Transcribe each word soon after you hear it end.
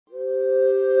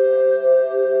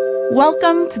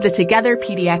Welcome to the Together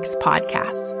PDX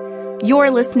podcast. You're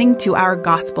listening to our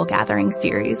Gospel Gathering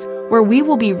series, where we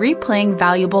will be replaying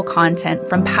valuable content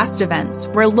from past events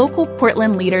where local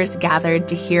Portland leaders gathered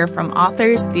to hear from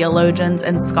authors, theologians,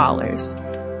 and scholars.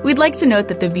 We'd like to note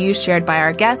that the views shared by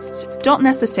our guests don't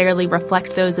necessarily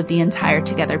reflect those of the entire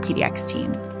Together PDX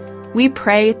team. We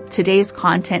pray today's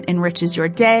content enriches your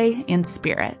day and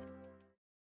spirit.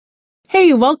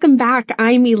 Hey, welcome back.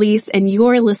 I'm Elise, and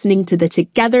you're listening to the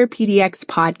Together PDX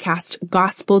podcast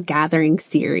Gospel Gathering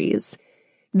series.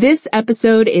 This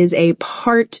episode is a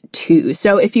part 2.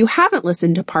 So if you haven't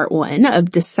listened to part 1 of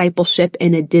Discipleship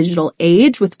in a Digital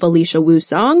Age with Felicia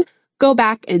Wusong, go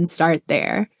back and start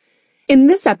there. In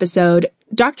this episode,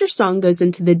 Dr. Song goes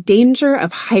into the danger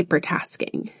of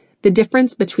hypertasking, the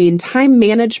difference between time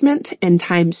management and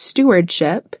time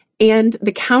stewardship, and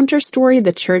the counter story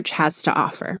the church has to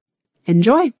offer.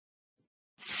 Enjoy.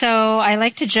 So I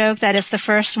like to joke that if the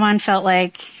first one felt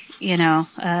like,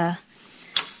 a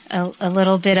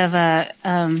little bit of a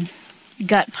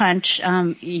gut punch,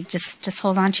 you just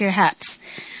hold on to your hats.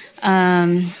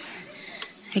 It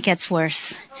gets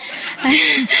worse.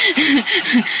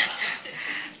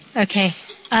 Okay.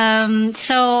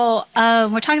 So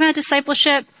we're talking about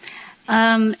discipleship,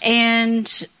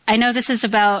 and I know this is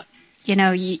about,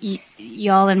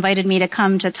 you all invited me to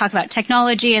come to talk about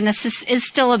technology, and this is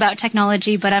still about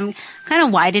technology, but I'm kind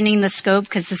of widening the scope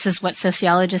because this is what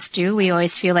sociologists do. We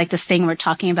always feel like the thing we're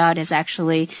talking about is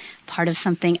actually part of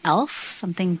something else,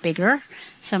 something bigger,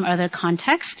 some other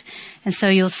context. And so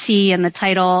you'll see in the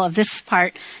title of this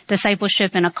part,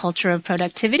 Discipleship in a Culture of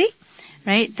Productivity,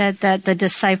 right? That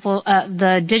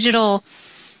the digital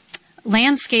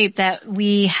landscape that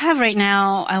we have right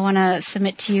now, I want to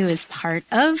submit to you as part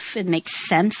of. It makes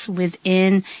sense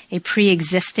within a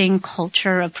pre-existing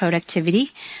culture of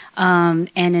productivity.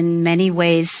 And in many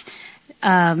ways,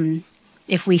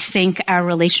 if we think our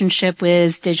relationship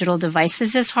with digital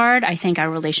devices is hard, I think our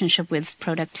relationship with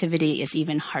productivity is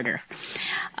even harder,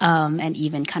 and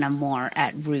even kind of more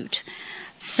at root.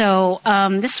 So,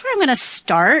 this is where I'm going to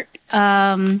start.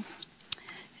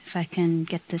 If I can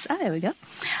get this, there we go.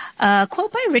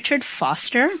 Quote by Richard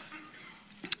Foster.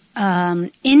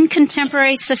 In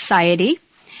contemporary society,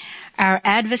 our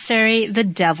adversary, the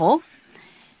devil,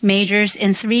 majors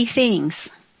in 3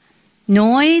 things: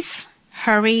 noise,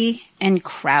 hurry, and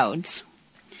crowds.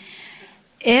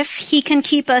 If he can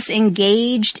keep us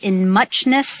engaged in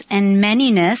muchness and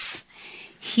manyness,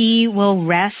 he will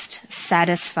rest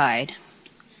satisfied.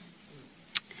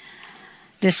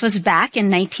 This was back in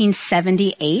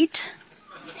 1978.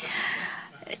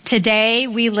 Today,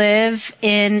 we live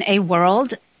in a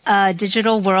world, a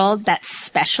digital world that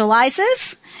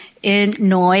specializes in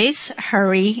noise,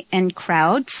 hurry, and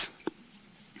crowds.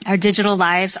 Our digital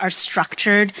lives are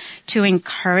structured to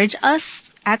encourage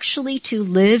us actually to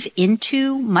live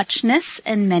into muchness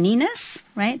and manyness,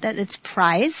 right? That it's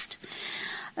prized,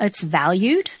 it's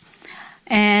valued.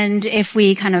 And if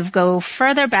we kind of go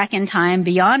further back in time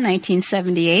beyond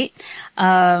 1978,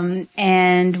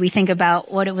 and we think about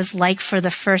what it was like for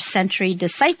the first century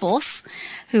disciples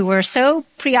who were so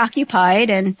preoccupied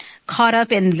and caught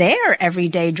up in their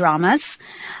everyday dramas,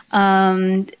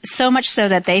 so much so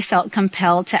that they felt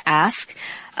compelled to ask,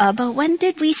 but when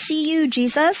did we see you,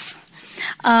 Jesus?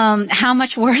 How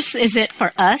much worse is it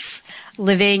for us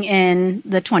living in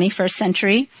the 21st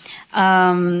century?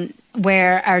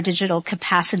 Where our digital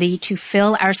capacity to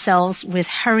fill ourselves with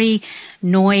hurry,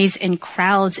 noise, and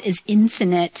crowds is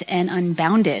infinite and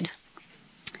unbounded.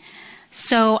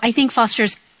 So I think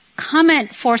Foster's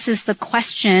comment forces the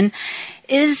question,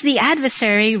 is the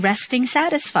adversary resting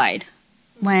satisfied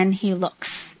when he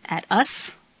looks at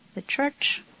us, the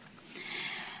church?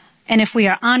 And if we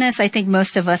are honest, I think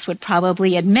most of us would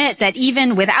probably admit that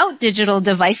even without digital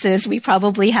devices, we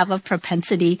probably have a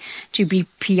propensity to be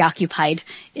preoccupied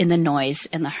in the noise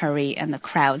and the hurry and the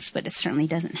crowds, but it certainly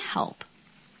doesn't help.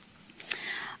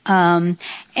 And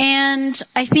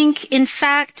I think, in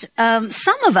fact,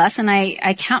 some of us, and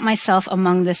I count myself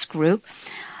among this group,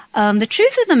 the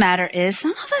truth of the matter is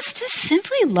some of us just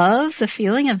simply love the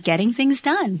feeling of getting things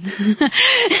done.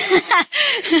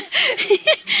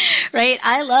 Right?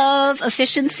 I love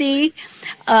efficiency.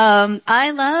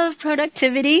 I love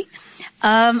productivity.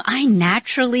 I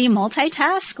naturally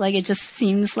multitask. Like, it just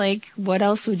seems like, what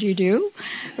else would you do?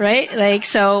 Right? Like,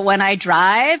 so when I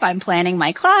drive, I'm planning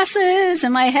my classes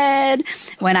in my head.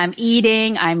 When I'm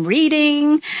eating, I'm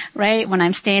reading, right? When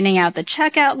I'm standing out the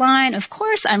checkout line, of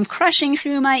course, I'm crushing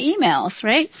through my emails,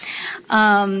 right?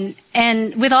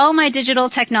 And with all my digital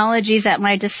technologies at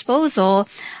my disposal,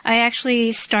 I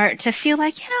actually start to feel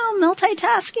like,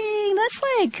 multitasking, that's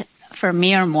like for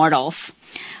mere mortals.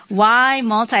 Why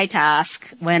multitask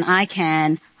when I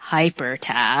can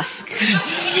hypertask?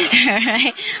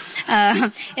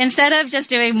 Right? Instead of just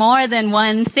doing more than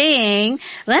one thing,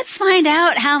 let's find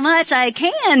out how much I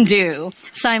can do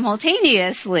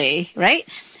simultaneously, right?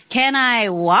 Can I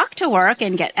walk to work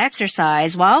and get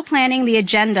exercise while planning the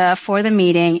agenda for the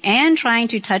meeting and trying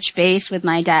to touch base with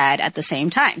my dad at the same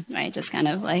time, right? Just kind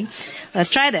of like, let's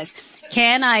try this.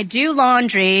 Can I do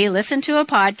laundry, listen to a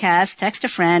podcast, text a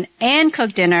friend, and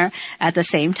cook dinner at the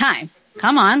same time?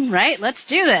 Come on, right? Let's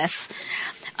do this.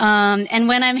 And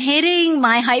when I'm hitting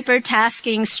my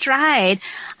hypertasking stride,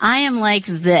 I am like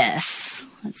this.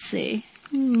 Let's see.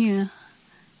 Yeah.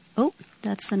 Oh,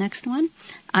 that's the next one.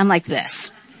 I'm like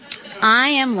this. I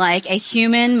am like a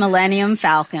human Millennium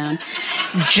Falcon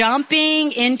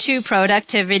jumping into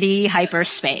productivity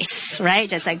hyperspace, right?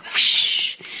 Just like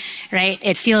whoosh, right?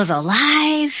 It feels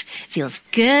alive, feels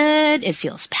good, it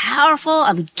feels powerful.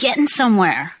 I'm getting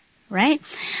somewhere, right?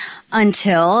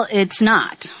 Until it's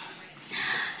not.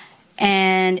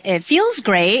 And it feels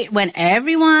great when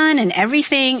everyone and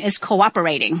everything is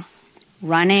cooperating,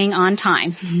 running on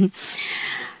time.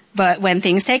 But when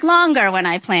things take longer when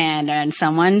I plan and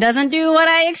someone doesn't do what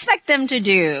I expect them to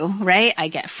do, right? I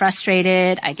get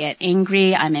frustrated, I get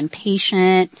angry, I'm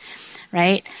impatient,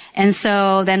 right? And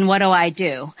so then what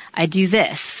do? I do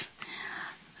this.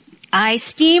 I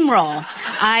steamroll.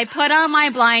 I put on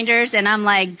my blinders and I'm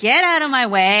like, get out of my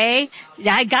way.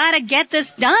 I gotta get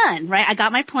this done, right? I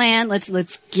got my plan.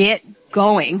 Let's get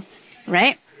going,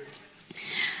 right?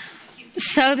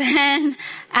 So then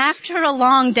after a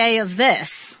long day of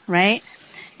this, right?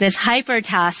 This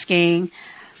hypertasking,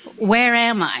 where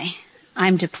am I?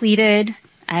 I'm depleted.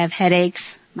 I have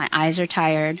headaches. My eyes are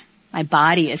tired. My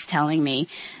body is telling me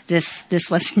this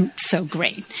wasn't so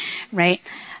great, right?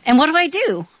 And what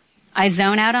do? I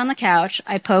zone out on the couch.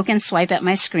 I poke and swipe at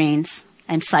my screens.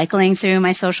 I'm cycling through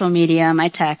my social media, my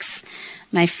texts,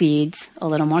 my feeds, a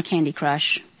little more Candy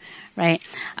Crush, right?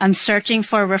 I'm searching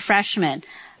for refreshment,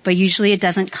 but usually it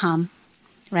doesn't come,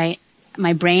 right?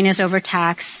 My brain is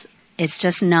overtaxed. It's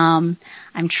just numb.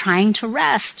 I'm trying to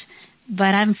rest,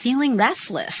 but I'm feeling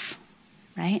restless,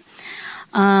 right?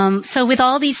 So with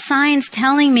all these signs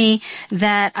telling me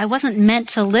that I wasn't meant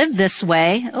to live this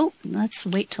way, let's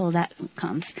wait till that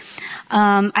comes.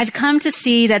 I've come to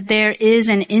see that there is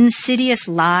an insidious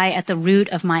lie at the root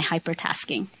of my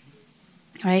hypertasking,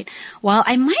 right? While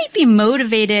I might be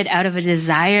motivated out of a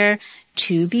desire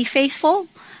to be faithful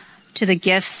to the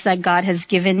gifts that God has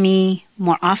given me,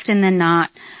 more often than not,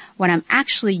 what I'm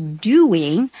actually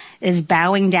doing is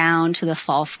bowing down to the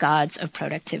false gods of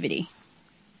productivity.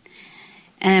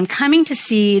 And I'm coming to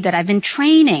see that I've been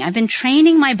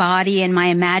training my body and my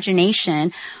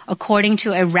imagination according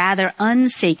to a rather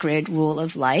unsacred rule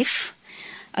of life,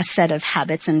 a set of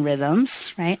habits and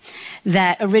rhythms, right?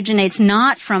 That originates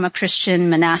not from a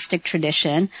Christian monastic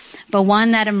tradition, but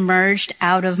one that emerged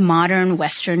out of modern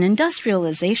Western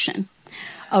industrialization.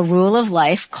 A rule of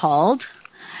life called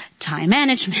time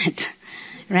management,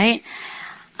 right?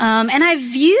 And I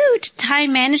viewed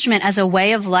time management as a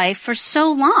way of life for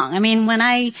so long. I mean, when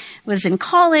I was in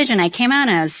college and I came out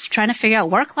and I was trying to figure out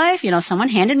work life, someone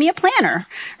handed me a planner,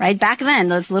 right? Back then,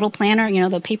 those little planner,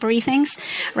 the papery things,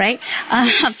 right?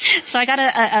 So I got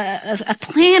a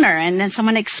planner and then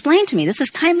someone explained to me, this is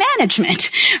time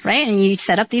management, right? And you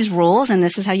set up these rules and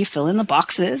this is how you fill in the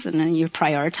boxes and then you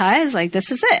prioritize, like this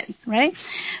is it, right?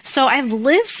 So I've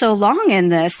lived so long in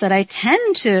this that I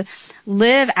tend to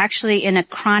live actually in a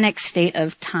chronic state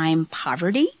of time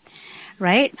poverty,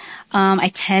 right? I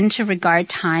tend to regard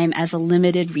time as a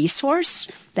limited resource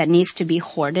that needs to be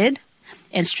hoarded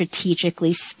and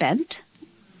strategically spent.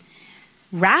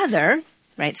 Rather,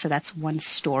 right, so that's one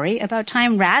story about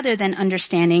time, rather than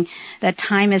understanding that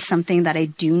time is something that I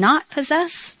do not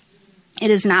possess. It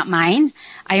is not mine.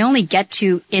 I only get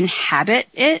to inhabit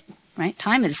it, right?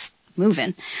 Time is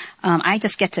moving. I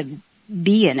just get to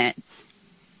be in it.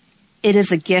 It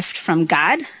is a gift from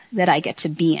God that I get to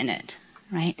be in it,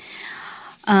 right?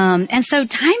 And so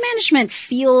time management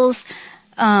feels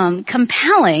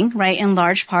compelling, right, in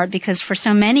large part because for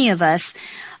so many of us,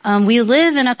 we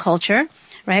live in a culture,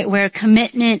 right, where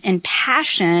commitment and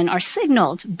passion are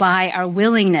signaled by our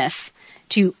willingness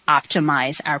to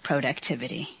optimize our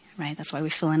productivity, right? That's why we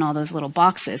fill in all those little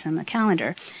boxes in the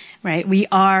calendar, right? We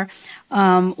are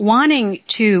wanting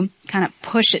to kind of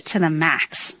push it to the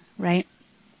max, right?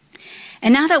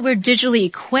 And now that we're digitally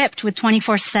equipped with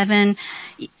 24/7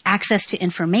 access to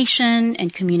information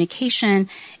and communication,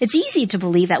 it's easy to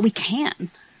believe that we can,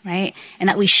 right? And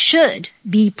that we should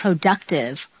be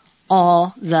productive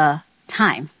all the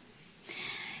time.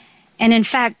 And in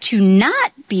fact, to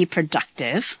not be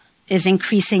productive is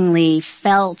increasingly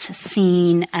felt,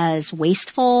 seen as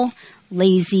wasteful,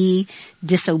 lazy,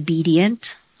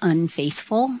 disobedient,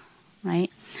 unfaithful, right?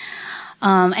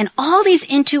 And all these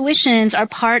intuitions are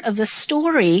part of the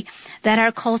story that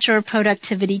our culture of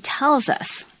productivity tells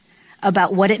us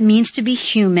about what it means to be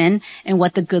human and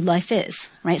what the good life is,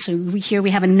 right? So here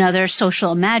we have another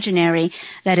social imaginary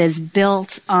that is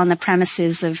built on the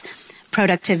premises of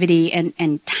productivity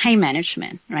and time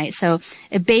management, right? So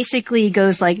it basically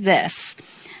goes like this.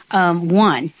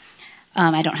 One,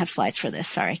 I don't have slides for this,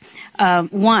 sorry.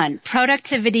 One,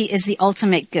 productivity is the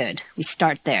ultimate good. We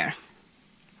start there.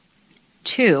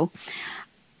 Two,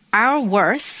 our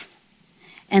worth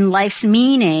and life's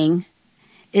meaning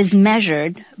is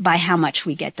measured by how much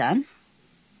we get done,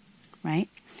 right?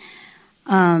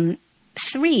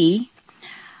 Three,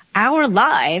 our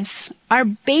lives are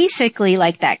basically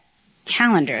like that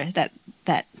calendar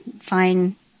that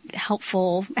fine,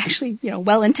 helpful, actually,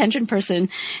 well-intentioned person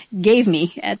gave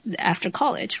me after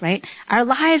college, right? Our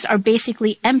lives are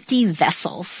basically empty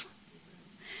vessels,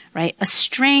 right? A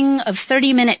string of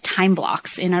 30-minute time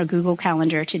blocks in our Google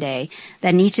Calendar today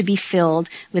that need to be filled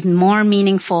with more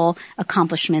meaningful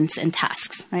accomplishments and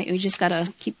tasks, right? We just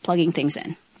gotta keep plugging things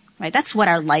in, right? That's what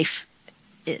our life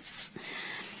is.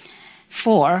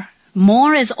 4,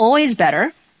 more is always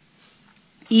better,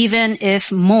 even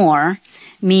if more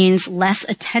means less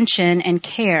attention and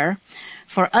care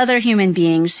for other human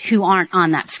beings who aren't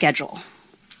on that schedule,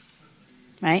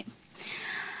 right?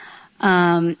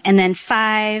 And then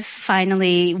 5,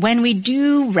 finally, when we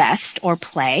do rest or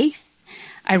play,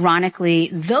 ironically,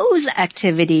 those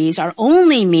activities are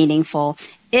only meaningful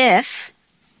if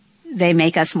they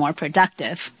make us more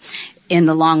productive in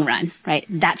the long run, right?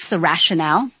 That's the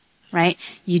rationale, right?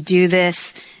 You do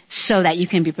this so that you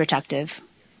can be productive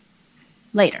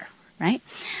later, right?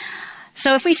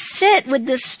 So if we sit with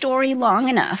this story long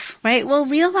enough, right, we'll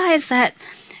realize that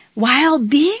while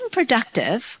being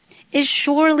productive is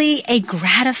surely a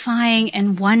gratifying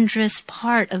and wondrous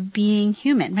part of being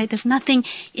human, right? There's nothing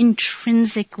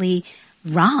intrinsically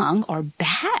wrong or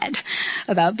bad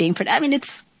about being productive. I mean,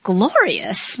 it's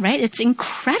glorious, right? It's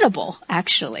incredible,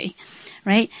 actually,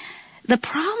 right? The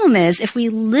problem is if we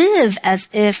live as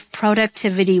if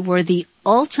productivity were the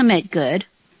ultimate good,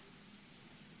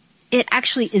 it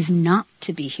actually is not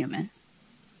to be human.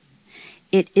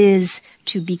 It is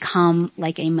to become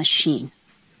like a machine.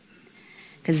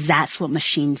 Because that's what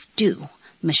machines do.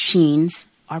 Machines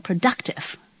are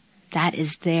productive. That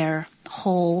is their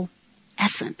whole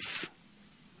essence.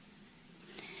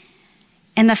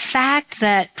 And the fact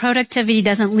that productivity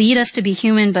doesn't lead us to be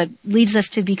human, but leads us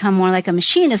to become more like a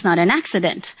machine is not an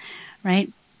accident,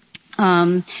 right?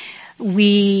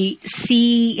 We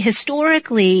see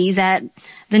historically that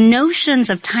the notions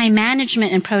of time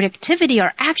management and productivity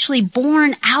are actually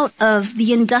born out of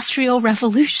the Industrial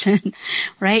Revolution,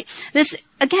 right? This,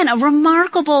 again, a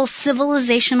remarkable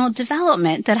civilizational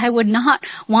development that I would not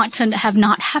want to have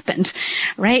not happened,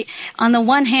 right? On the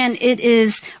one hand, it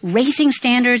is raising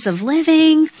standards of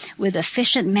living with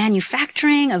efficient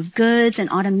manufacturing of goods and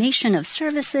automation of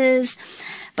services.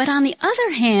 But on the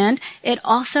other hand, it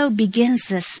also begins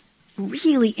this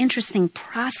really interesting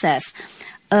process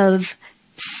of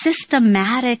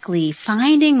systematically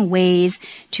finding ways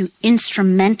to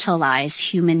instrumentalize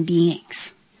human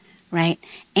beings, right?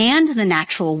 And the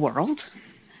natural world,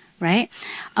 right?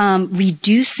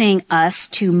 Reducing us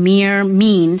to mere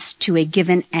means to a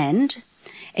given end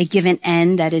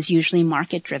that is usually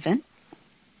market driven,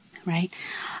 right?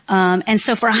 And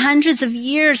so for hundreds of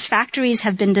years, factories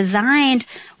have been designed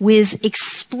with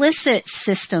explicit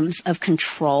systems of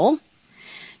control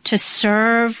to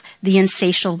serve the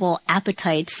insatiable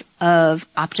appetites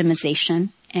of optimization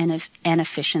and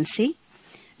efficiency,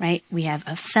 right? We have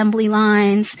assembly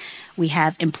lines, we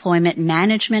have employment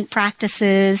management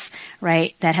practices,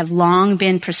 right, that have long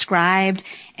been prescribed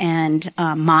and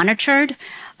monitored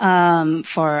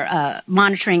for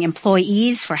monitoring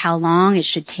employees for how long it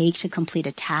should take to complete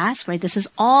a task, right? This is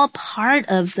all part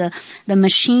of the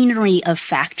machinery of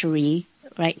factory,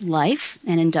 right, life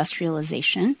and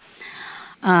industrialization.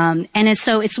 And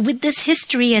so it's with this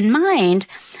history in mind,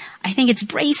 I think it's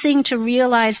bracing to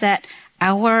realize that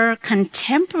our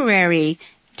contemporary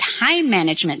time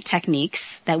management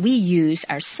techniques that we use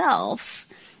ourselves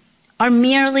are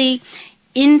merely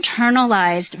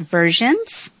internalized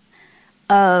versions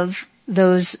of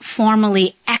those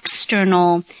formerly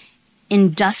external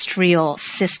industrial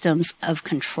systems of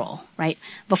control, right?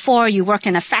 Before you worked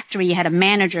in a factory, you had a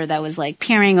manager that was like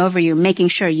peering over you, making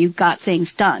sure you got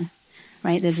things done.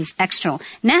 right? This is external.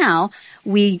 Now,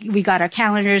 we got our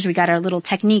calendars, we got our little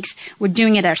techniques. We're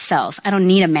doing it ourselves. I don't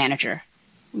need a manager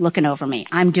looking over me.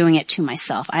 I'm doing it to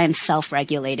myself. I am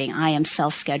self-regulating. I am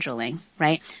self-scheduling,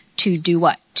 right? To do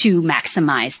what? To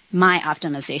maximize my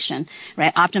optimization,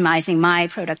 right? Optimizing my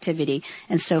productivity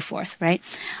and so forth, right?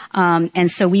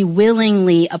 And so we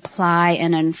willingly apply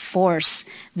and enforce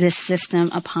this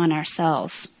system upon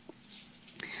ourselves.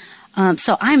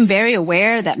 So I'm very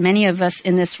aware that many of us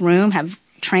in this room have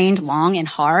trained long and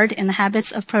hard in the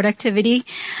habits of productivity.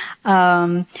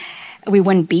 We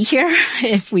wouldn't be here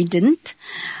if we didn't.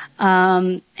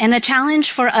 And the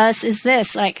challenge for us is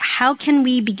this, like, how can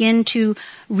we begin to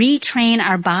retrain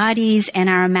our bodies and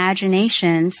our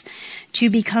imaginations to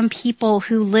become people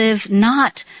who live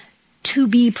not to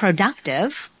be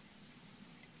productive,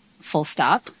 full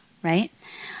stop, right?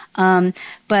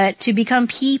 But to become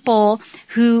people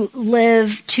who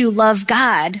live to love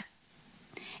God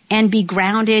and be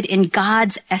grounded in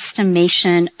God's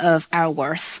estimation of our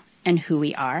worth and who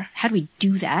we are. How do we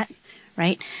do that?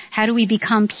 Right? How do we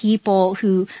become people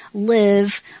who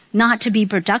live not to be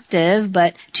productive,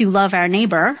 but to love our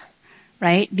neighbor,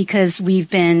 right? Because we've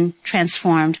been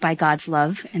transformed by God's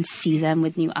love and see them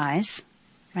with new eyes,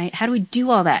 right? How do we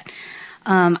do all that?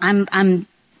 I'm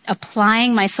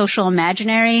applying my social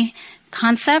imaginary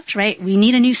concept, right? We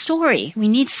need a new story. We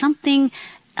need something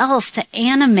else to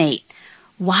animate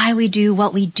why we do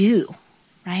what we do,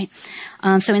 right?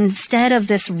 So instead of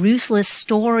this ruthless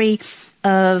story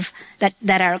of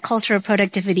that our culture of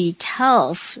productivity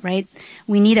tells, right?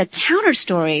 We need a counter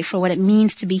story for what it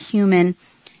means to be human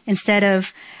instead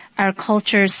of our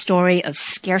culture's story of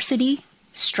scarcity,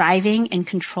 striving, and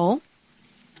control.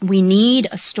 We need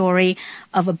a story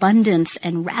of abundance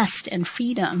and rest and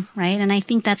freedom, right? And I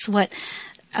think that's what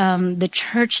the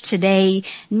church today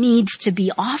needs to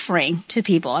be offering to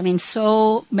people. I mean,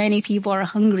 so many people are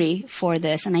hungry for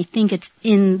this, and I think it's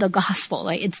in the gospel,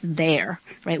 like it's there,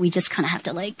 right? We just kind of have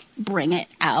to like bring it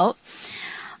out.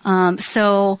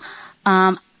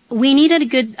 We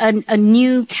needed a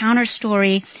new counter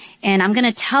story, and I'm going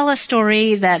to tell a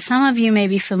story that some of you may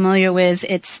be familiar with.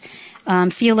 It's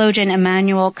theologian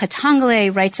Emmanuel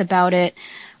Katangale writes about it.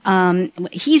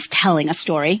 He's telling a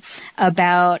story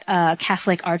about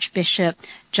Catholic Archbishop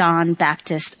John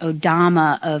Baptist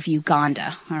Odama of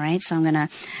Uganda. All right, so I'm going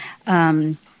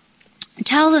to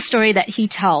tell the story that he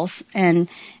tells and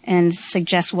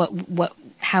suggest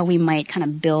how we might kind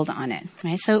of build on it.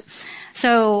 Right,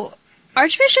 so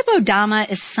Archbishop Odama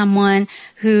is someone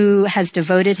who has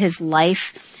devoted his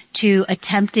life to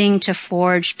attempting to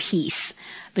forge peace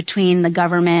between the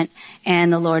government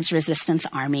and the Lord's Resistance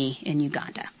Army in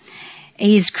Uganda.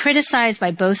 He's criticized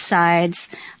by both sides,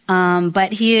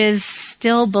 but he is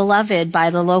still beloved by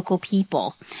the local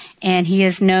people. And he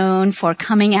is known for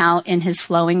coming out in his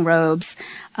flowing robes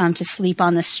to sleep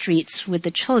on the streets with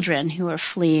the children who are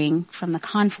fleeing from the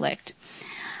conflict.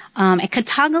 And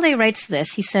Katangale writes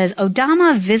this. He says,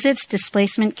 Odama visits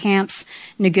displacement camps,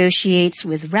 negotiates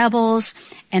with rebels,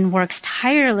 and works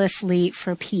tirelessly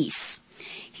for peace.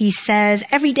 He says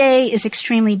every day is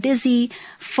extremely busy,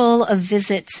 full of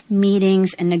visits,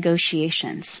 meetings, and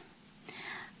negotiations.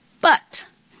 But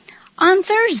on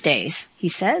Thursdays, he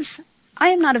says, I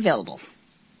am not available.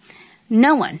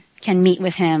 No one can meet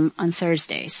with him on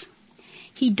Thursdays.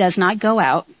 He does not go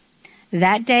out.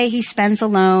 That day he spends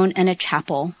alone in a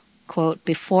chapel, quote,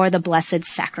 before the Blessed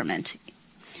Sacrament.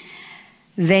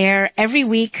 There, every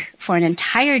week, for an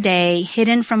entire day,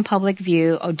 hidden from public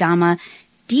view, Odama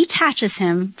detaches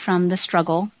him from the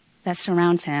struggle that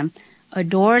surrounds him,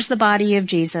 adores the body of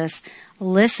Jesus,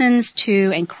 listens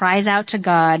to and cries out to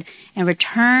God, and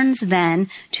returns then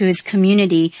to his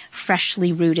community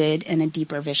freshly rooted in a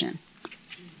deeper vision.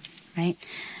 Right?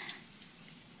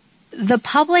 The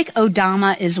public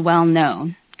Odama is well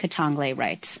known, Katangale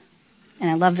writes. And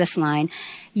I love this line.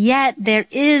 Yet there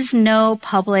is no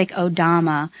public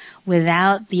Odama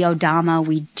without the Odama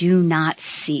we do not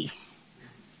see.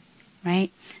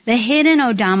 Right? The hidden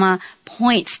Odama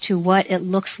points to what it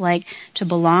looks like to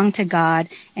belong to God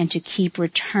and to keep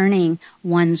returning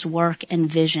one's work and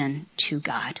vision to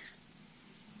God.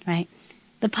 Right?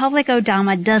 The public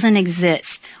Odama doesn't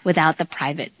exist without the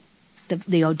private,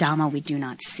 the Odama we do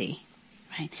not see.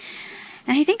 Right?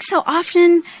 And I think so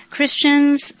often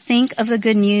Christians think of the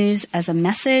good news as a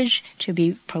message to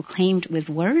be proclaimed with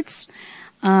words.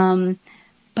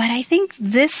 But I think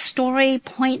this story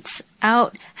points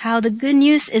out how the good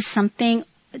news is something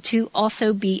to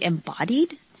also be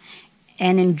embodied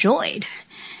and enjoyed,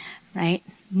 right?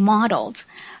 Modeled.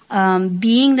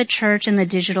 Being the church in the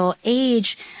digital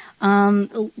age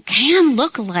can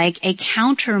look like a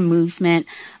counter movement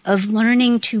of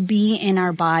learning to be in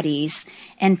our bodies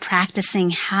and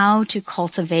practicing how to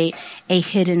cultivate a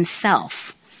hidden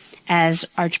self, as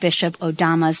Archbishop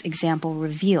Odama's example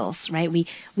reveals, right? We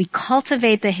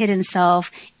cultivate the hidden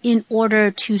self in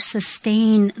order to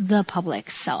sustain the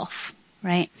public self,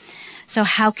 right? So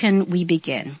how can we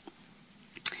begin?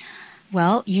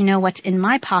 Well, you know what's in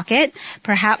my pocket.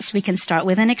 Perhaps we can start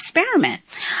with an experiment.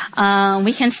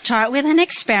 We can start with an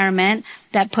experiment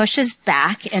that pushes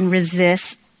back and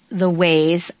resists the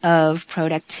ways of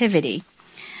productivity.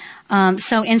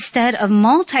 So instead of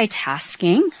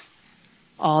multitasking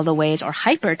all the ways or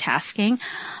hypertasking,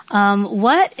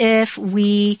 what if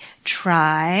we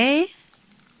try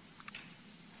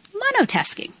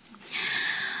monotasking?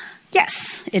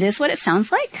 Yes, it is what it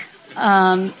sounds like.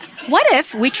 What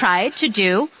if we tried to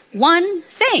do one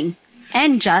thing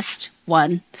and just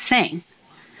one thing?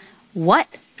 What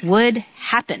would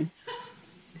happen?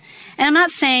 And I'm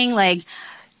not saying like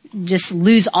just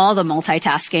lose all the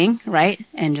multitasking, right?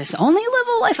 And just only live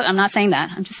a life. I'm not saying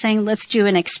that. I'm just saying let's do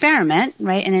an experiment,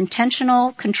 right? An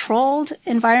intentional, controlled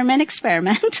environment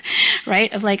experiment,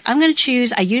 right? Of like, I'm going to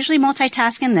choose, I usually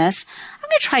multitask in this. I'm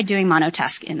going to try doing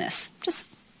monotask in this. Just,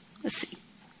 let's see,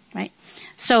 right?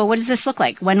 So what does this look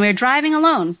like? When we're driving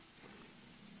alone,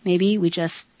 maybe we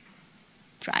just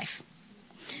drive.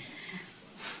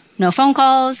 No phone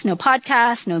calls, no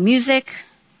podcasts, no music,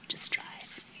 just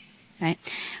drive, right?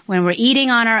 When we're eating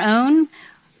on our own,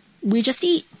 we just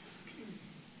eat.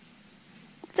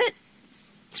 That's it.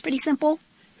 It's pretty simple.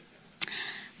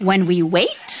 When we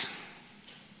wait,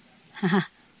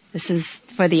 this is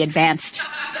for the advanced,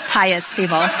 pious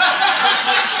people.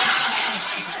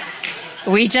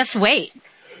 We just wait.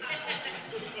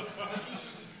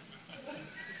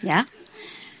 Yeah?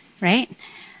 Right?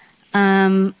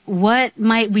 What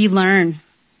might we learn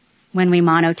when we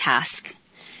monotask?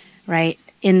 Right?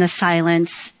 In the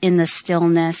silence, in the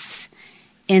stillness,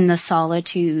 in the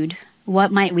solitude.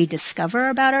 What might we discover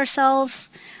about ourselves?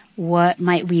 What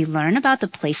might we learn about the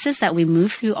places that we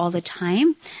move through all the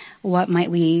time? What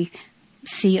might we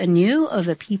see anew of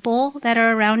the people that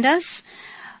are around us?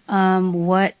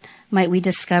 What might we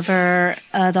discover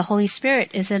the Holy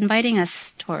Spirit is inviting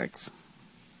us towards?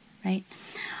 Right?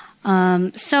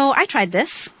 So I tried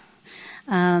this.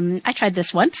 I tried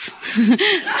this once.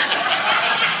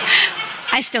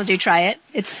 I still do try it.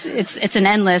 It's an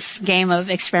endless game of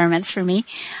experiments for me.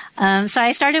 So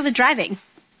I started with driving.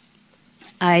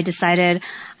 I decided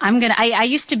I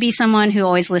used to be someone who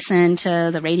always listened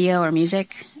to the radio or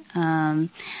music, when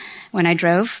I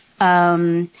drove.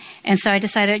 And so I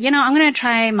decided, I'm going to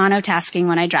try monotasking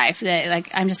when I drive. Like,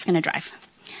 I'm just going to drive.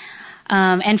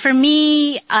 And for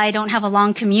me, I don't have a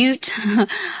long commute.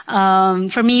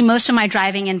 For me, most of my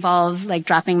driving involves like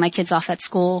dropping my kids off at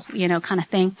school, kind of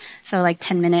thing. So like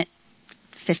 10-minute,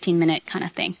 15-minute kind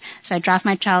of thing. So I drop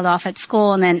my child off at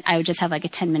school and then I would just have like a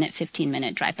 10-minute,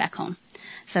 15-minute drive back home.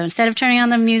 So instead of turning on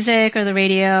the music or the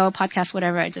radio, podcast,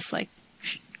 whatever, I just like,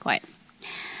 quiet.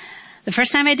 The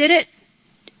first time I did it,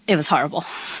 it was horrible.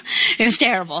 It was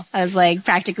terrible. I was like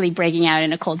practically breaking out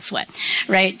in a cold sweat,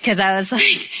 right? Because I was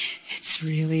like, it's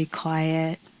really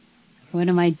quiet. What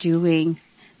am I doing?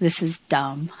 This is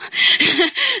dumb.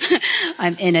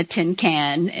 I'm in a tin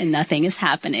can and nothing is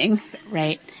happening,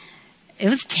 right? It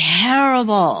was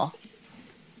terrible.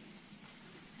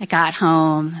 I got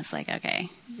home. I was like, okay,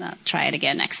 I'll try it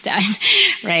again next time,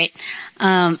 right?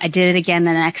 I did it again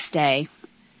the next day,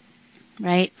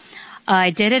 right?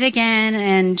 I did it again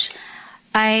and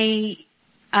I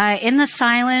in the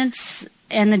silence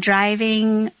and the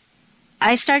driving,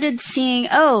 I started seeing,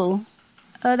 oh,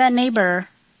 that neighbor,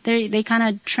 they kind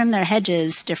of trim their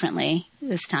hedges differently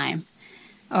this time.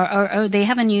 Or they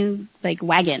have a new, like,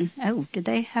 wagon. Oh, did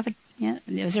they have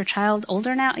is their child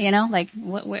older now?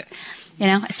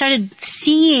 I started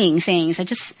seeing things I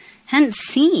just hadn't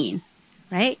seen,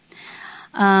 right?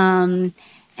 And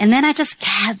then I just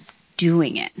kept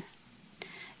doing it.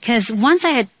 Because once I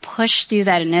had pushed through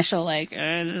that initial, like,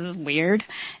 this is weird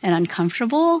and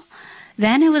uncomfortable,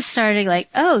 then it was starting like,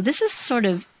 oh, this is sort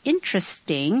of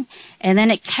interesting. And then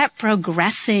it kept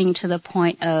progressing to the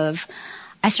point of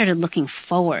I started looking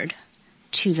forward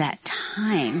to that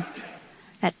time,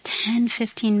 that 10,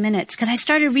 15 minutes. Because I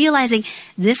started realizing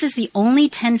this is the only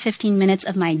 10, 15 minutes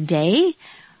of my day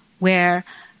where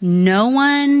no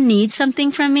one needs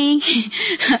something from me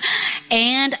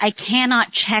and I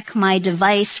cannot check my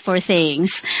device for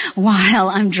things while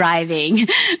I'm driving,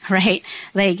 right?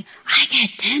 Like, I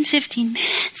get 10, 15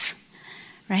 minutes,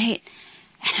 right?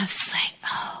 And I was like,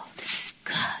 oh, this is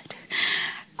good.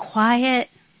 Quiet,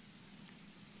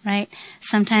 right?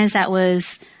 Sometimes that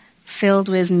was filled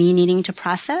with me needing to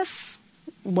process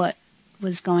what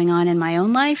was going on in my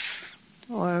own life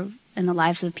or in the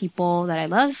lives of people that I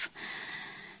love.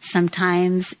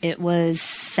 Sometimes it was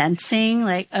sensing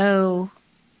like, oh,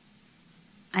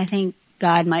 I think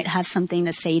God might have something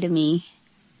to say to me.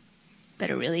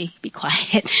 Better really be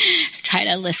quiet. Try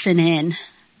to listen in,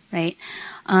 right?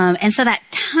 And so that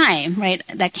time, right,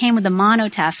 that came with the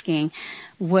monotasking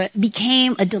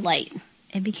became a delight.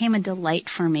 It became a delight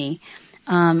for me.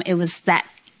 It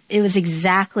was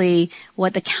exactly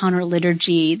what the counter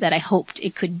liturgy that I hoped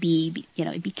it could be,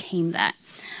 it became that.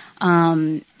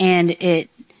 And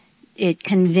it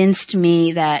convinced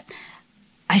me that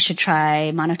I should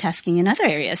try monotasking in other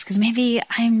areas, because maybe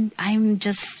I'm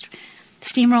just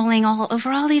steamrolling all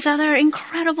over all these other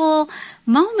incredible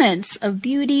moments of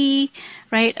beauty,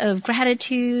 right? Of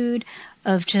gratitude,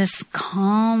 of just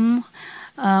calm,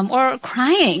 or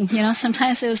crying.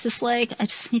 Sometimes it was just like, I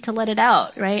just need to let it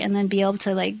out, right? And then be able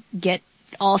to like get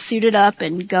all suited up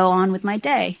and go on with my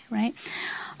day, right?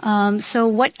 So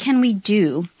what can we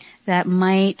do that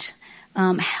might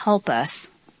help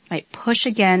us, right? Push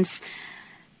against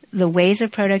the ways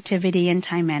of productivity and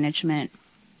time management.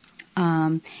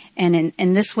 And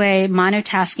in this way,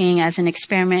 monotasking as an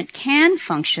experiment can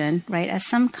function, right, as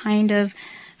some kind of,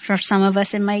 for some of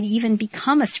us, it might even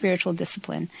become a spiritual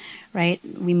discipline, right?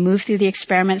 We move through the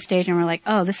experiment stage and we're like,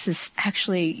 oh, this is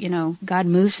actually, God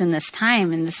moves in this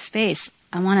time, in this space.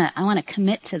 I want to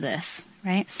commit to this,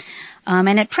 right?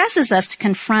 And it presses us to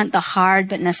confront the hard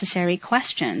but necessary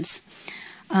questions.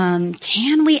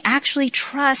 Can we actually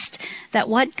trust that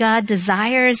what God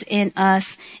desires in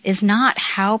us is not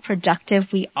how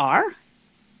productive we are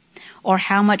or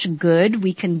how much good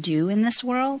we can do in this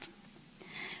world,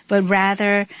 but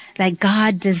rather that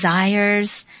God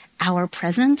desires our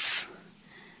presence,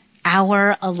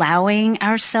 our allowing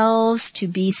ourselves to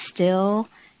be still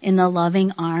in the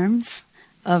loving arms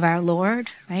of our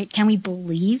Lord, right? Can we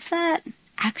believe that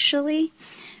actually?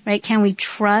 Right? Can we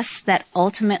trust that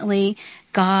ultimately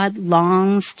God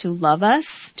longs to love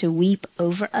us, to weep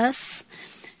over us,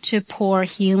 to pour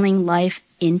healing life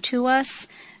into us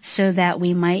so that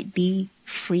we might be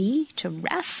free to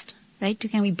rest, right?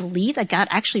 Can we believe that God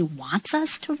actually wants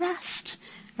us to rest,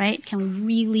 right? Can we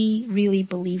really, really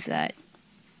believe that?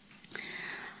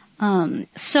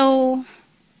 So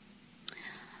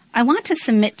I want to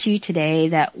submit to you today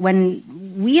that when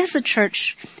we as a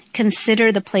church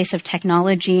consider the place of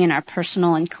technology in our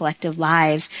personal and collective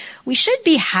lives, we should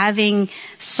be having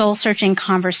soul-searching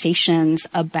conversations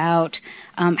about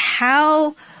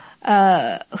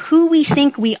who we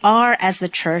think we are as the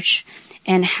church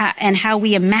and how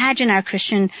we imagine our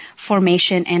Christian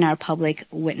formation and our public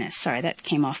witness. Sorry, that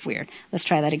came off weird. Let's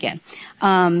try that again.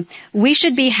 We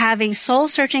should be having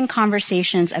soul-searching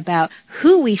conversations about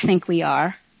who we think we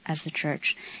are as the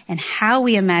church and how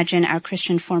we imagine our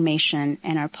Christian formation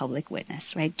and our public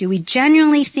witness, right? Do we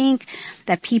genuinely think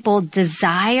that people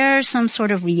desire some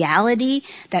sort of reality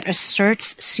that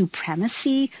asserts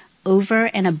supremacy over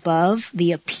and above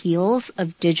the appeals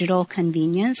of digital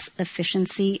convenience,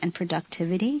 efficiency, and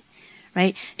productivity,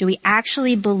 right? Do we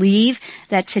actually believe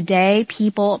that today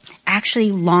people actually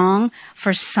long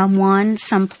for someone,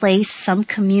 some place, some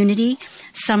community,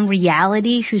 some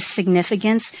reality whose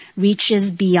significance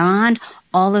reaches beyond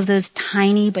all of those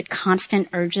tiny but constant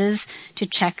urges to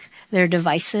check their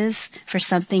devices for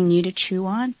something new to chew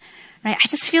on? Right? I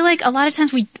just feel like a lot of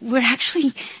times we're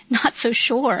actually not so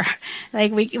sure.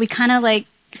 Like we kind of like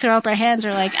throw up our hands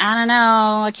or like, I don't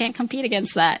know, I can't compete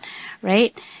against that.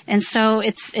 Right? And so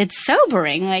it's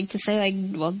sobering, like to say like,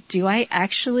 well, do I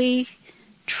actually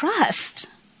trust,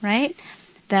 right?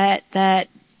 That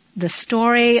the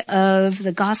story of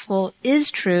the gospel is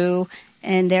true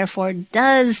and therefore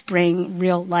does bring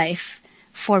real life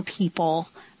for people,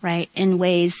 right? In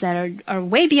ways that are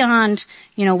way beyond,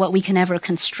 what we can ever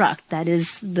construct. That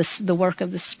is the work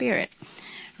of the Spirit,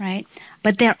 right?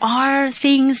 But there are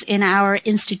things in our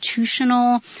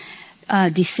institutional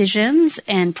decisions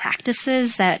and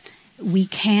practices that we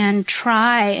can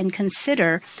try and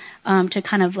consider to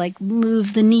kind of like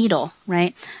move the needle,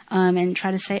 right? And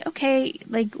try to say, okay,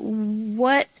 like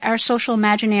what our social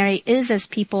imaginary is as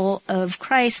people of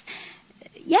Christ,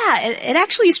 yeah, it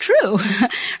actually is true,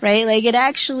 right? Like it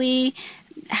actually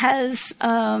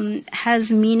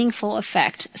has meaningful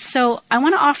effect. So I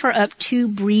want to offer up two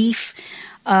brief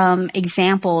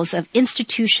examples of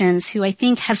institutions who I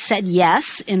think have said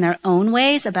yes in their own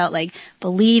ways about like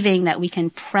believing that we can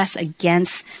press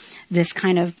against this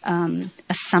kind of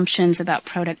assumptions about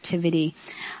productivity,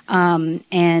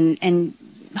 and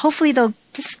hopefully they'll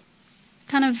just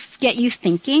kind of get you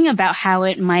thinking about how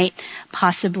it might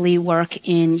possibly work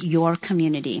in your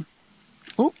community.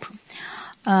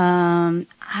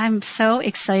 I'm so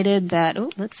excited that,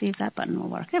 let's see if that button will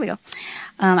work. There we go.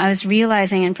 I was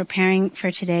realizing in preparing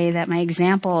for today that my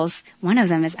examples, one of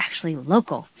them is actually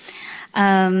local.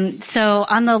 So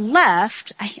on the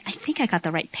left, I think I got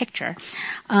the right picture,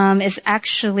 is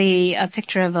actually a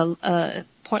picture of a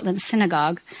Portland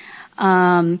synagogue.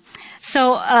 Many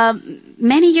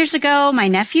years ago, my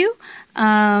nephew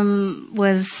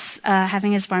was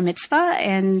having his bar mitzvah,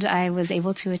 and I was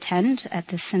able to attend at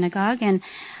the synagogue. And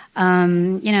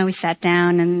we sat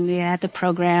down and we had the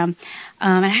program.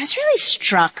 And I was really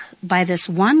struck by this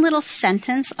one little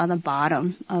sentence on the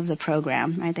bottom of the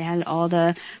program. Right, they had all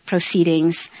the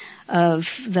proceedings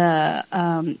of the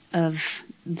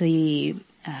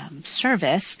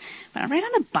service, but right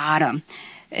on the bottom,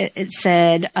 it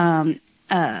said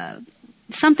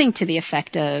something to the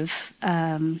effect of,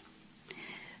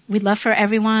 we'd love for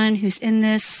everyone who's in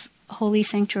this holy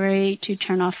sanctuary to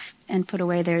turn off and put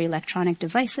away their electronic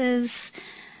devices.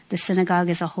 The synagogue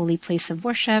is a holy place of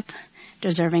worship,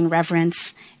 deserving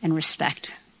reverence and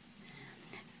respect.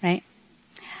 Right?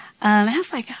 And I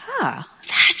was like,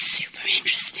 that's super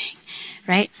interesting.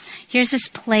 Right? Here's this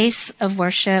place of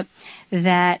worship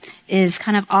that is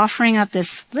kind of offering up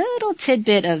this little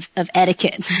tidbit of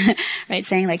etiquette, right?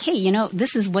 Saying like, hey,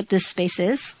 this is what this space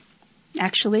is.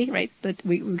 Actually, right?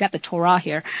 We've got the Torah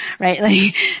here, right?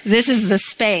 Like, this is the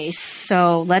space.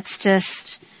 So let's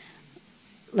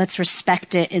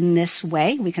respect it in this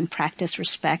way. We can practice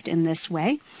respect in this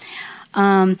way.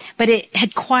 But it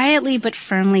had quietly but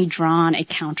firmly drawn a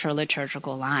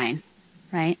counter-liturgical line,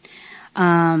 right?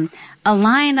 A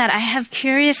line that I have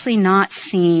curiously not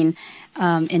seen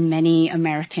in many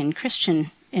American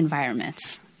Christian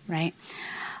environments, right?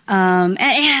 And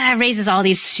that raises all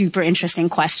these super interesting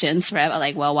questions, right?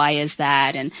 Like, well, why is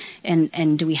that?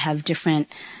 And do we have different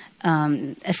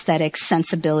aesthetic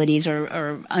sensibilities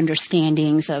or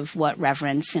understandings of what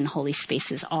reverence in holy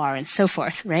spaces are and so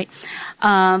forth, right?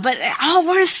 But all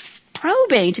worth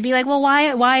probing to be like, well,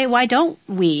 why don't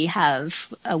we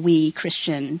have we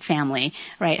Christian family,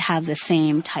 right, have the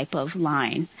same type of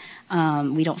line?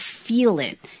 We don't feel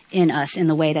it in us in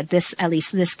the way that at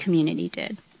least this community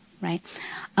did, right?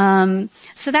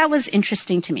 So that was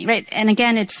interesting to me, right? And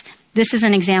again, this is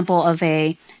an example of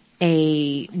a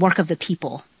work of the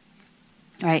people,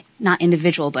 right? Not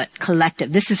individual, but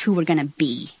collective. This is who we're going to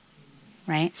be,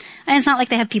 right? And it's not like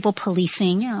they have people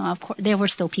policing, of course, there were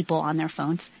still people on their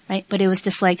phones, right? But it was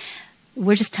just like,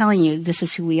 we're just telling you this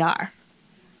is who we are,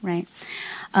 right?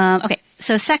 Okay.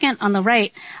 So second on the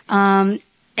right,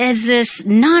 is this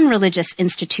non-religious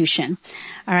institution,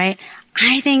 all right?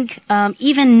 I think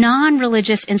even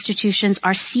non-religious institutions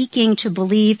are seeking to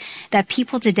believe that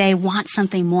people today want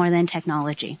something more than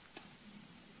technology.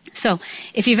 So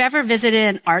if you've ever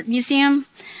visited an art museum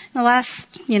in the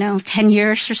last, 10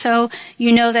 years or so,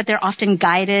 you know that they're often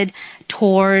guided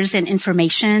tours and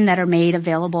information that are made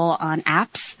available on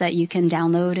apps that you can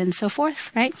download and so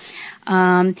forth, right?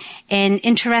 And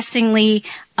interestingly,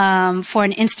 for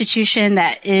an institution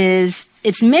that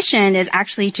its mission is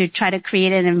actually to try to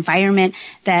create an environment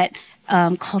that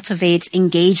cultivates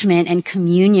engagement and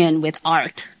communion with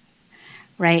art,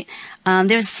 right?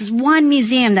 There's this one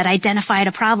museum that identified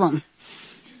a problem.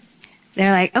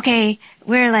 They're like, okay,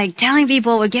 we're like telling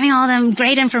people, we're giving all them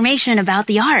great information about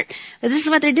the art, but this is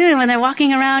what they're doing when they're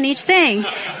walking around each thing.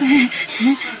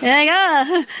 They're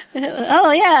like,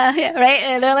 oh yeah, right?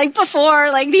 And they're like before,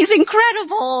 like these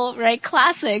incredible, right,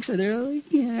 classics, or they're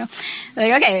like,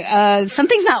 like, okay,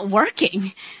 something's not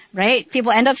working, right?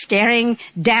 People end up staring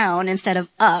down instead of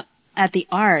up at the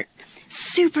art.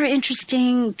 Super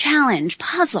interesting challenge,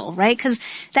 puzzle, right? Because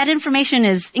that information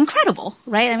is incredible,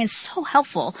 right? I mean, it's so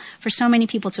helpful for so many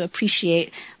people to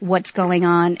appreciate what's going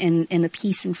on in the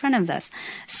piece in front of us.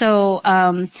 So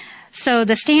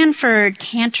the Stanford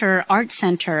Cantor Art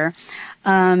Center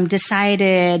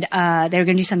decided they were going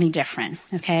to do something different.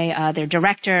 Okay, their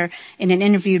director, in an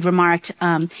interview, remarked,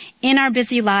 "In our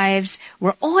busy lives,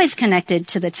 we're always connected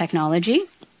to the technology.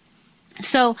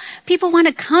 So people want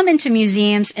to come into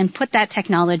museums and put that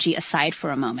technology aside for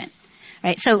a moment,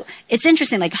 right?" So it's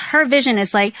interesting, like her vision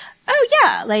is like, oh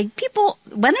yeah, like people,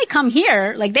 when they come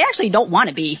here, like they actually don't want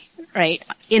to be, right,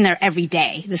 in there every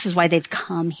day. This is why they've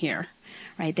come here,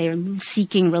 right? They're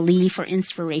seeking relief or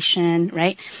inspiration,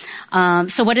 right?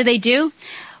 So what do?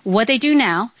 What they do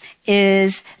now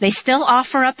is they still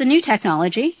offer up the new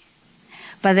technology,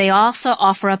 but they also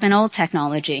offer up an old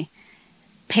technology,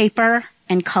 paper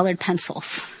and colored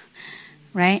pencils,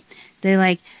 right? They're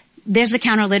like, there's the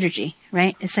counter liturgy,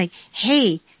 right? It's like,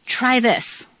 hey, try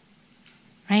this,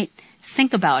 right?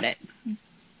 Think about it.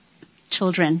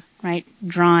 Children, right?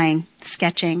 Drawing,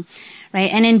 sketching,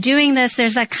 right? And in doing this,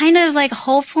 there's a kind of like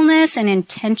hopefulness and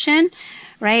intention,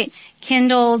 right?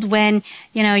 Kindled when,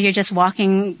 you're just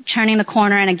walking, turning the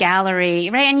corner in a gallery,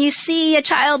 right? And you see a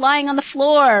child lying on the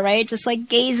floor, right? Just like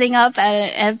gazing up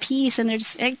at a piece, and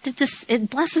it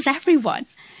blesses everyone,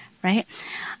 right?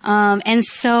 And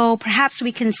so perhaps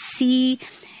we can see,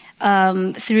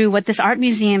 through what this art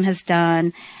museum has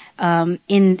done,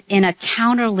 in a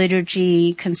counter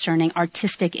liturgy concerning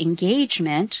artistic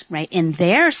engagement, right, in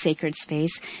their sacred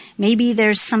space, maybe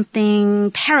there's something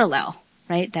parallel,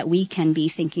 right, that we can be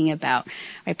thinking about,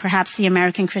 right? Perhaps the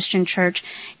American Christian Church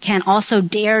can also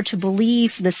dare to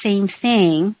believe the same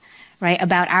thing, right,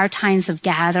 about our times of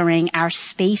gathering, our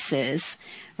spaces,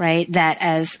 right, that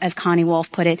as Connie Wolf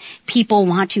put it, people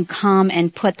want to come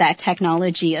and put that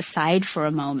technology aside for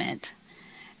a moment,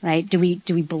 right? Do we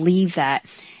believe that?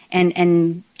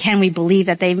 And can we believe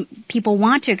that people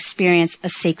want to experience a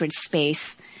sacred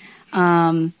space,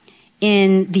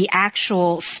 in the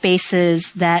actual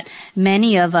spaces that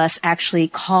many of us actually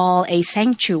call a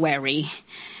sanctuary,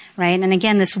 right? And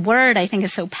again, this word I think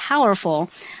is so powerful,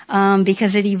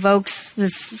 because it evokes the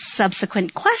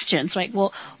subsequent questions, right?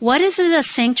 Well, what is it a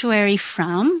sanctuary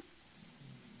from,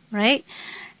 right?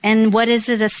 And what is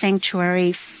it a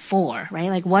sanctuary for,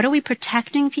 right? Like, what are we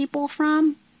protecting people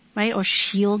from, right? Or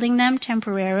shielding them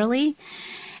temporarily?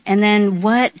 And then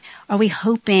what are we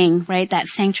hoping, right, that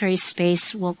sanctuary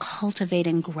space will cultivate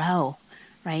and grow,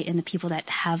 right, in the people that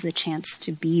have the chance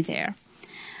to be there?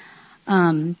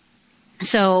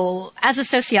 So as a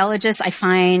sociologist, I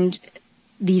find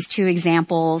these two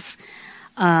examples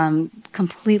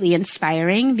completely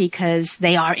inspiring because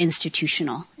they are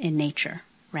institutional in nature,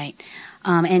 right?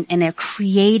 And they're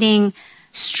creating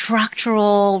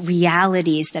structural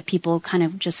realities that people kind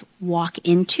of just walk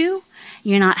into.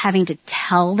 You're not having to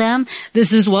tell them,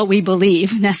 this is what we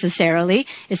believe necessarily.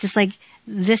 It's just like,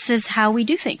 this is how we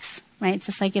do things, right? It's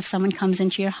just like if someone comes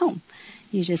into your home,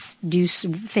 you just do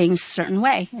things a certain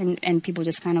way, and people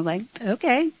just kind of like,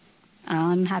 okay,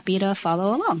 I'm happy to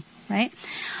follow along, right?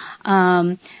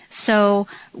 So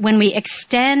when we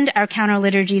extend our counter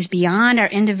liturgies beyond our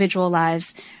individual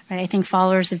lives, right, I think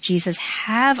followers of Jesus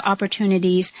have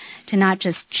opportunities to not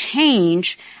just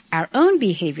change our own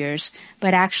behaviors,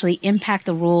 but actually impact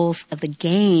the rules of the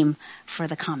game for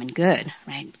the common good,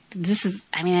 right?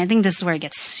 I think this is where it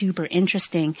gets super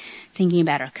interesting, thinking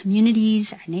about our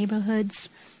communities, our neighborhoods,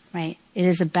 right? It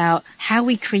is about how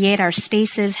we create our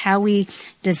spaces, how we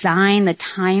design the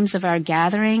times of our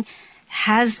gathering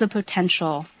has the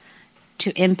potential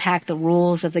to impact the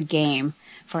rules of the game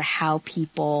for how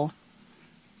people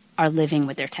are living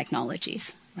with their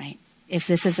technologies, right? If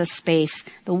this is a space,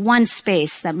 the one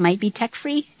space that might be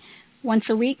tech-free once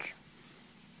a week,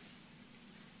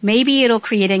 maybe it'll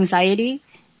create anxiety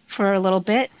for a little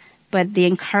bit, but the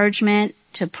encouragement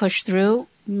to push through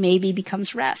maybe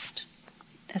becomes rest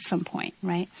at some point,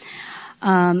 right?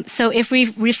 So if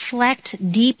we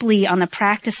reflect deeply on the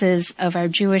practices of our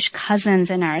Jewish cousins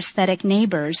and our aesthetic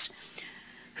neighbors,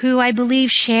 who I believe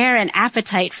share an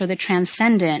appetite for the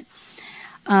transcendent,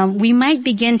 we might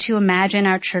begin to imagine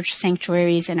our church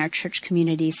sanctuaries and our church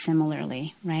communities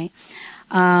similarly, right?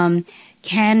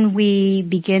 Can we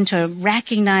begin to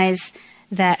recognize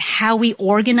that how we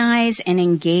organize and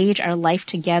engage our life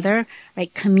together,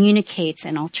 right, communicates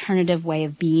an alternative way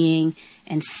of being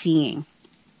and seeing?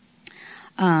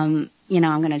 I'm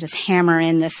going to just hammer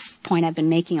in this point I've been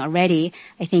making already.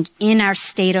 I think in our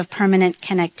state of permanent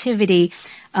connectivity,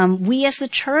 we as the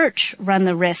church run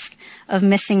the risk of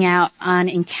missing out on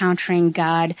encountering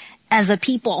God as a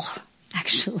people,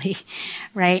 actually,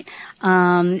 right?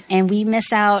 And we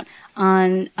miss out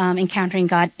on encountering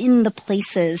God in the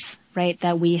places, right,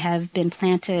 that we have been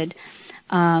planted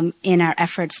in our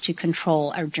efforts to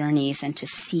control our journeys and to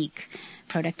seek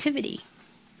productivity,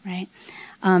 right?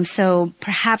 So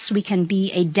perhaps we can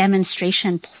be a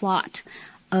demonstration plot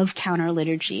of counter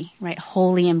liturgy, right?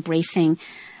 Wholly embracing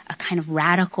a kind of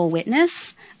radical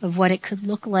witness of what it could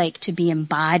look like to be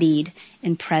embodied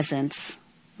in presence,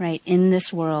 right, in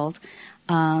this world,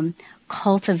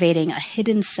 cultivating a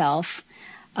hidden self,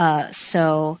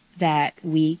 so that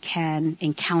we can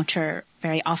encounter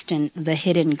very often the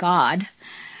hidden God,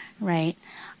 right,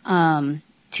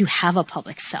 to have a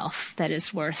public self that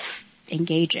is worth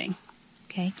engaging.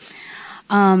 Okay.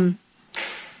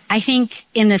 I think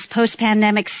in this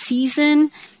post-pandemic season,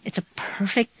 it's a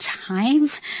perfect time.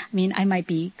 I mean, I might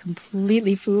be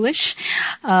completely foolish,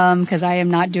 because I am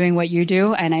not doing what you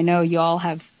do, and I know you all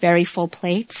have very full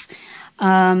plates.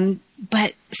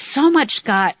 But so much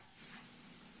got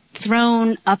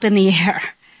thrown up in the air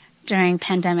during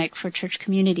pandemic for church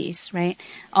communities, right?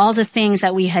 All the things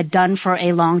that we had done for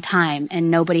a long time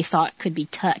and nobody thought could be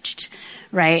touched,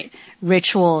 right?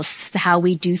 Rituals, how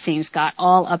we do things got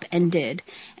all upended.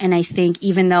 And I think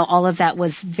even though all of that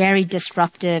was very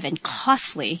disruptive and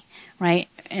costly, right?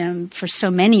 For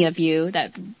so many of you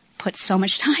that put so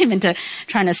much time into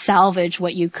trying to salvage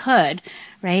what you could,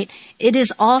 right? It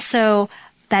is also,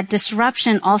 that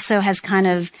disruption also has kind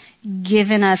of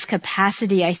given us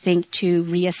capacity, I think, to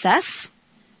reassess,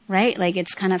 right? Like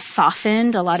it's kind of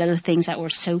softened a lot of the things that were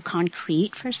so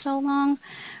concrete for so long,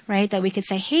 right? That we could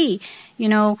say, hey,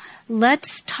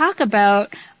 let's talk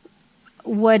about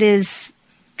what is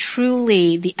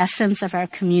truly the essence of our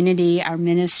community, our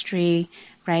ministry,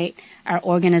 right? Our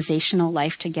organizational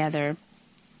life together.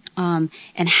 And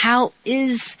how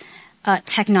is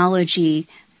technology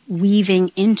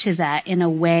weaving into that in a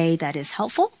way that is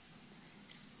helpful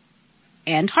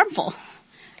and harmful,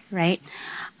 right?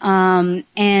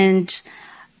 And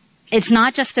it's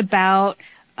not just about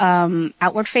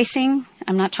outward facing.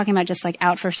 I'm not talking about just like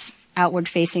outward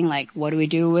facing, like what do we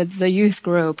do with the youth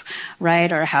group,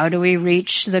 right? Or how do we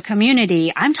reach the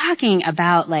community? I'm talking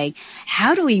about like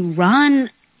how do we run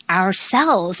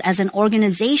ourselves as an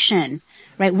organization,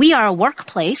 right? We are a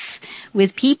workplace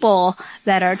with people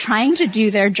that are trying to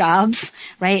do their jobs,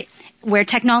 right? Where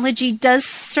technology does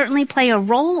certainly play a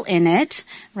role in it,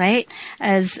 right?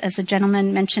 As the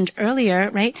gentleman mentioned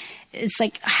earlier, right? It's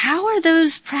like, how are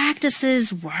those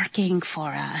practices working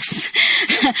for us?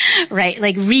 Right?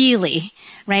 Like really,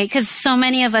 right? Because so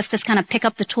many of us just kind of pick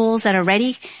up the tools that are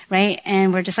ready, right?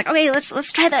 And we're just like, okay,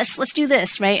 let's try this. Let's do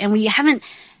this, right? And we haven't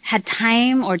had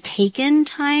time or taken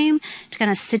time to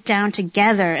kind of sit down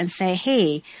together and say,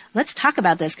 hey, let's talk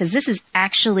about this because this is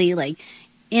actually like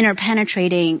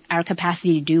interpenetrating our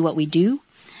capacity to do what we do,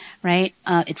 right?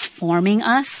 It's forming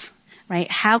us, right?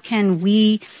 How can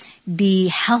we be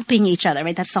helping each other,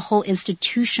 right? That's the whole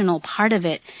institutional part of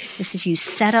it. Is if you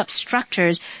set up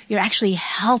structures, you're actually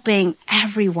helping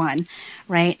everyone,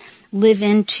 right? Live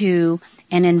into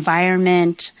an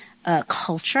environment,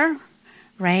 culture,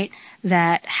 right?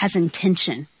 That has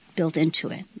intention built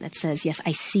into it that says, yes,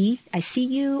 I see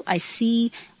you. I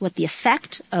see what the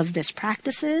effect of this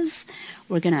practice is.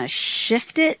 We're going to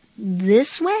shift it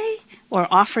this way or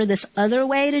offer this other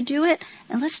way to do it.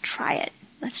 And let's try it.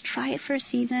 Let's try it for a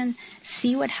season,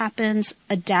 see what happens,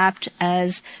 adapt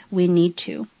as we need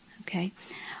to. Okay.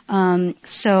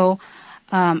 So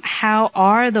how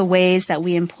are the ways that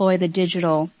we employ the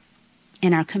digital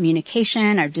in our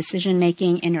communication, our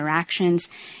decision-making, interactions,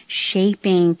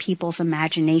 shaping people's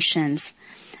imaginations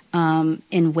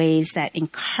in ways that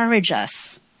encourage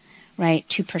us, right,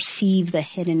 to perceive the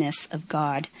hiddenness of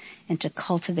God and to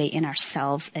cultivate in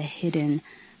ourselves a hidden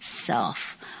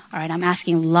self. All right, I'm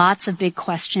asking lots of big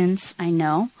questions, I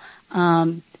know.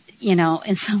 In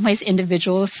some ways,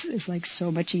 individuals is like so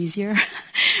much easier,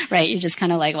 right? You're just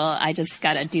kind of like, well, I just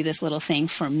got to do this little thing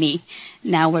for me.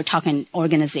 Now we're talking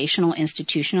organizational,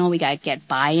 institutional. We got to get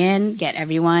buy-in, get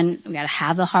everyone. We got to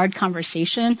have the hard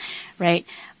conversation, right?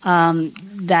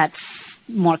 That's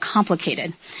more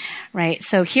complicated, right?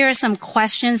 So here are some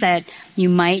questions that you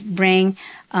might bring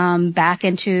back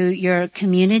into your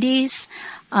communities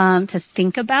to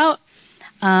think about.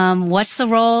 What's the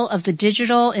role of the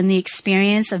digital in the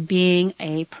experience of being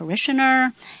a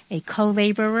parishioner, a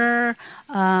co-laborer,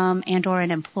 and or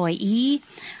an employee?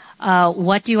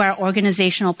 What do our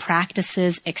organizational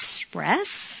practices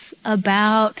express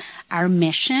about our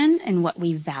mission and what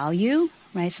we value,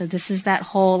 right? So this is that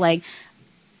whole like,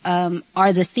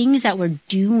 are the things that we're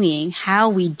doing, how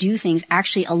we do things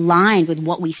actually aligned with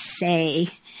what we say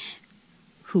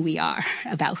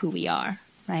about who we are,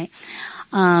 right?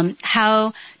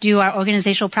 How do our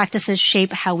organizational practices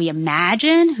shape how we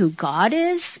imagine who God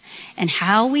is and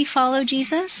how we follow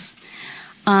Jesus?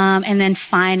 And then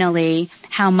finally,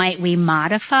 how might we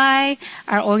modify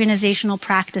our organizational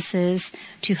practices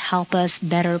to help us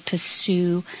better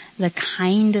pursue the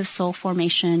kind of soul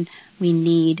formation we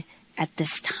need at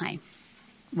this time,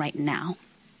 right now?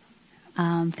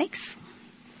 Thanks.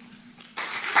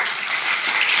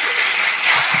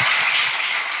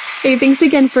 Hey, thanks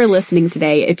again for listening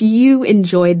today. If you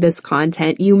enjoyed this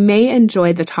content, you may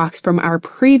enjoy the talks from our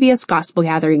previous Gospel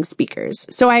Gathering speakers.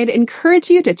 So I'd encourage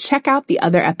you to check out the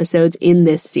other episodes in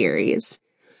this series.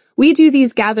 We do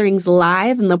these gatherings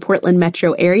live in the Portland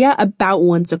metro area about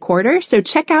once a quarter. So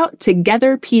check out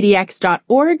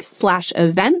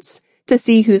togetherpdx.org/events to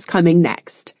see who's coming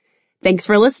next. Thanks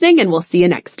for listening, and we'll see you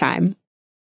next time.